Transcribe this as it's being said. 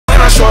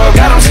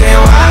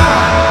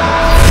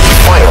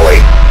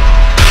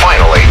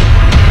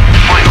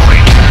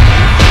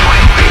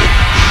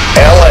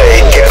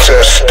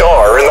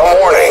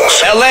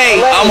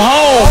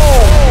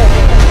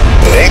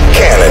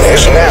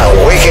is now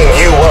waking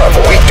you up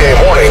weekday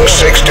mornings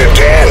 6 to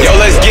 10. Yo,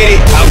 let's get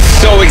it. I'm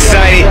so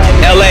excited.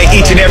 LA,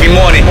 each and every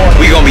morning,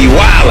 we gonna be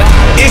wildin'.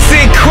 It's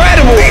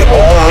incredible. The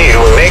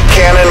all-new Nick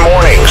Cannon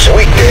Mornings,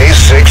 weekdays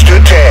 6 to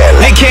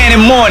 10. Nick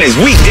Cannon Mornings,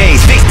 weekdays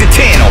 6 to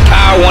 10 on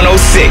Power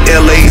 106.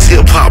 LA's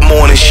hip-hop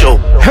morning show.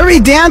 Hurry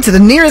down to the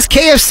nearest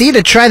KFC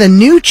to try the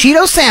new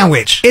Cheeto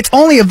Sandwich. It's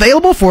only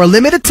available for a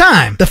limited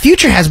time. The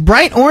future has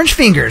bright orange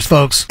fingers,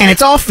 folks, and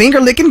it's all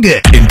finger-licking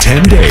good. In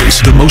 10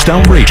 days, the most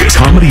outrageous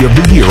comedy of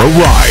the year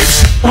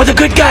arrives. We're the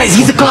good guys.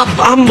 He's a cop.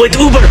 I'm with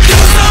Uber.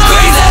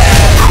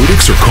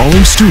 Critics are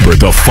calling Stuber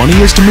the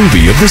funniest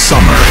movie of the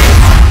summer.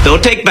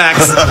 Don't take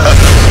backs.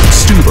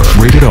 Stuber,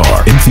 rated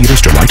R, in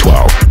theaters July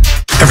 12.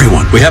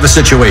 Everyone, we have a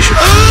situation.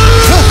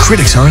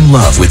 Critics are in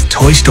love with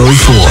Toy Story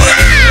 4.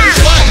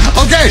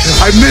 Okay,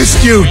 I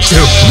missed you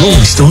too.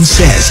 Rolling Stone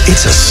says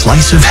it's a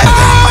slice of heaven.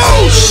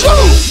 Oh,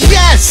 shoot!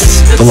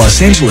 Yes! The Los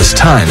Angeles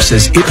Times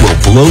says it will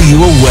blow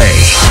you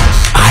away.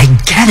 I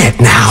get it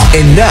now.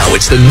 And now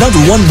it's the #1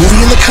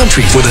 movie in the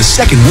country for the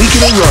second week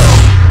in a row.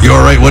 You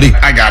all right, Woody?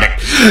 I got it.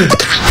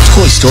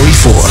 Toy Story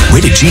 4,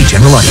 rated G,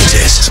 general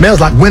audiences.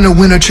 Smells like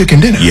winner chicken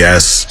dinner.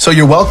 Yes. So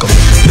you're welcome.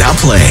 Now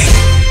playing.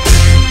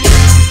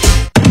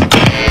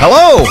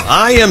 Hello,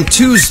 I am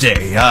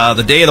Tuesday,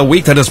 the day of the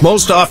week that is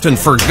most often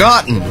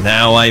forgotten.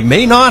 Now, I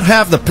may not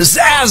have the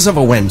pizzazz of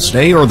a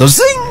Wednesday or the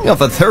zing of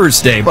a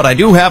Thursday, but I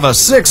do have a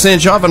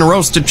 6-inch oven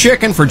roasted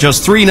chicken for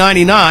just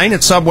 $3.99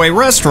 at Subway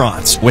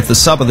restaurants. With the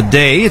sub of the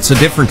day, it's a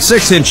different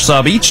 6-inch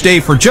sub each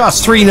day for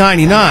just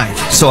 $3.99.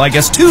 So I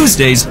guess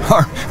Tuesdays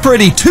are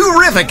pretty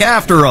terrific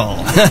after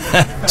all.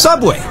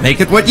 Subway,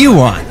 make it what you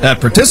want. At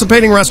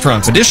participating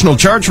restaurants, additional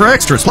charge for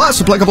extras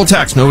plus applicable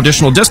tax. No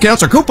additional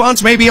discounts or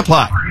coupons may be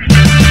applied.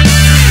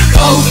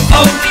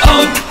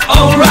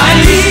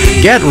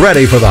 O'Reilly. Get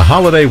ready for the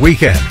holiday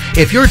weekend.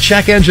 If your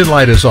check engine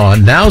light is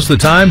on, now's the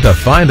time to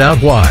find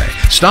out why.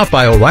 Stop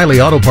by O'Reilly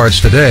Auto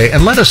Parts today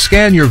and let us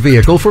scan your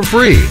vehicle for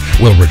free.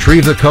 We'll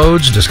retrieve the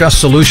codes, discuss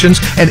solutions,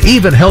 and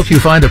even help you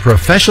find a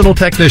professional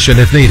technician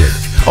if needed.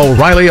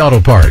 O'Reilly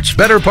Auto Parts.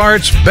 Better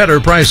parts,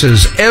 better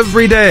prices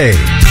every day.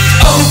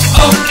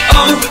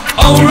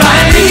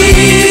 O'Reilly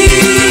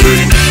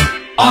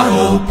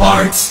Auto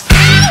Parts.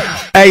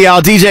 Hey,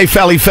 y'all, DJ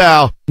Felly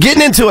Foul.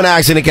 Getting into an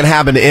accident can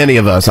happen to any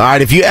of us, all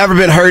right? If you ever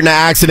been hurt in an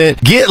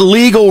accident, get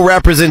legal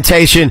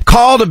representation.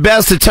 Call the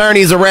best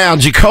attorneys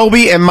around,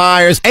 Jacoby and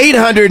Myers,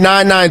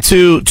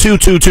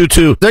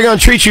 800-992-2222. They're going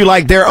to treat you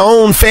like their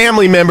own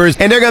family members,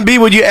 and they're going to be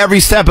with you every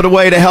step of the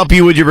way to help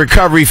you with your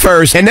recovery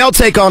first, and they'll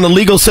take on the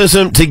legal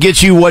system to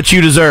get you what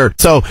you deserve.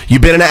 So,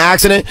 you've been in an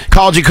accident?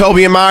 Call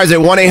Jacoby and Myers at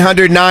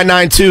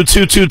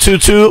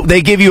 1-800-992-2222.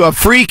 They give you a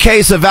free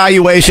case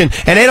evaluation,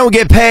 and they don't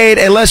get paid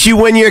unless you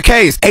win your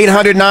case.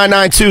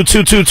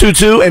 800-992-2222.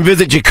 And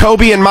visit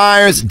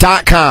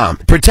JacobyandMyers.com.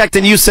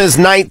 Protecting you since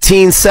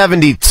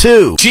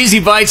 1972. Cheesy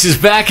Bites is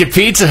back at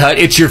Pizza Hut.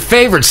 It's your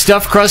favorite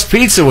stuffed crust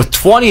pizza with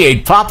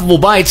 28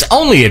 poppable bites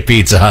only at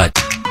Pizza Hut.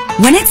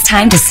 When it's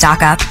time to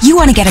stock up, you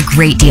want to get a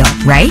great deal,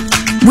 right?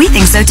 We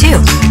think so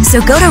too.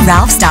 So go to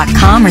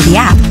Ralphs.com or the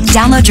app,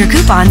 download your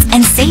coupons,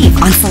 and save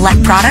on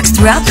select products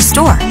throughout the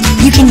store.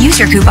 You can use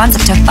your coupons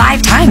up to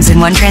 5 times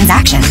in one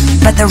transaction.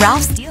 But the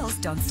Ralphs deals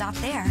don't stop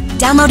there.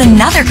 Download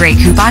another great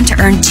coupon to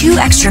earn 2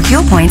 extra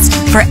fuel points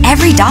for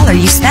every $1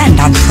 you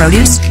spend on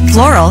produce,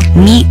 floral,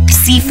 meat,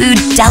 seafood,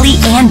 deli,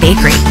 and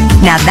bakery.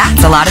 Now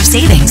that's a lot of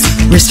savings.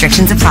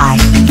 Restrictions apply.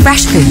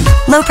 Fresh food,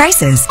 low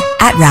prices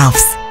at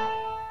Ralphs.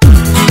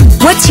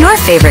 What's your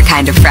favorite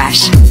kind of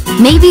fresh?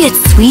 Maybe it's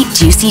sweet,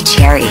 juicy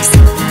cherries,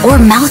 or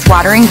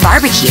mouth-watering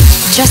barbecue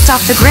just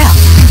off the grill,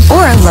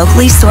 or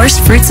locally sourced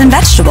fruits and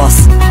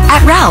vegetables.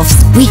 At Ralph's,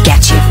 we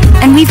get you,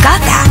 and we've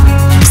got that.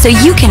 So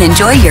you can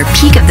enjoy your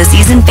peak of the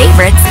season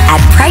favorites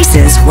at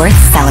prices worth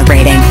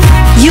celebrating.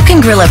 You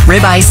can grill up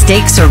ribeye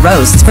steaks or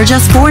roasts for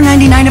just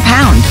 $4.99 a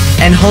pound,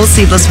 and whole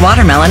seedless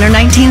watermelon are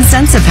 19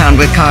 cents a pound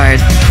with card.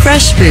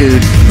 Fresh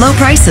food, low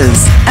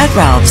prices at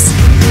Ralph's.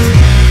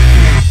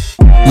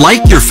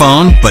 Like your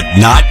phone, but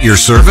not your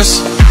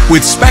service?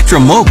 With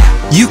Spectrum Mobile,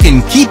 you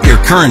can keep your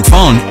current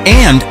phone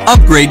and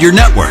upgrade your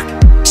network.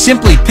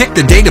 Simply pick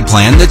the data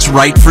plan that's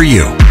right for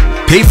you.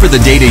 Pay for the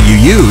data you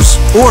use,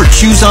 or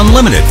choose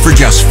unlimited for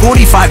just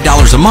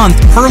 $45 a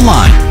month per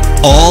line.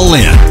 All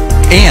in.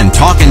 And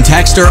talk and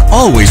text are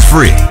always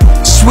free.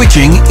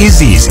 Switching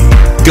is easy.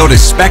 Go to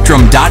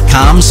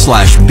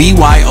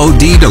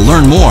spectrum.com/BYOD to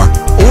learn more,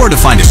 or to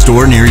find a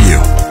store near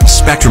you.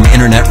 Spectrum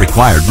Internet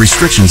required.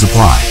 Restrictions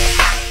apply.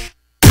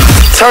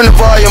 Turn the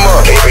volume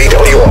up.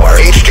 KBWR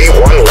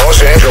HD1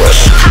 Los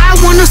Angeles. I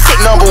wanna say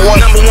number one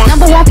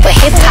for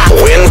hip hop.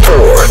 Win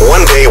 4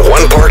 one-day,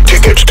 one-park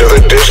tickets to the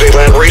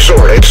Disneyland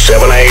Resort at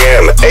 7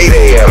 a.m., 8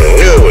 a.m.,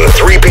 noon,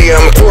 3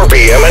 p.m., 4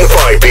 p.m., and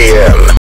 5 p.m.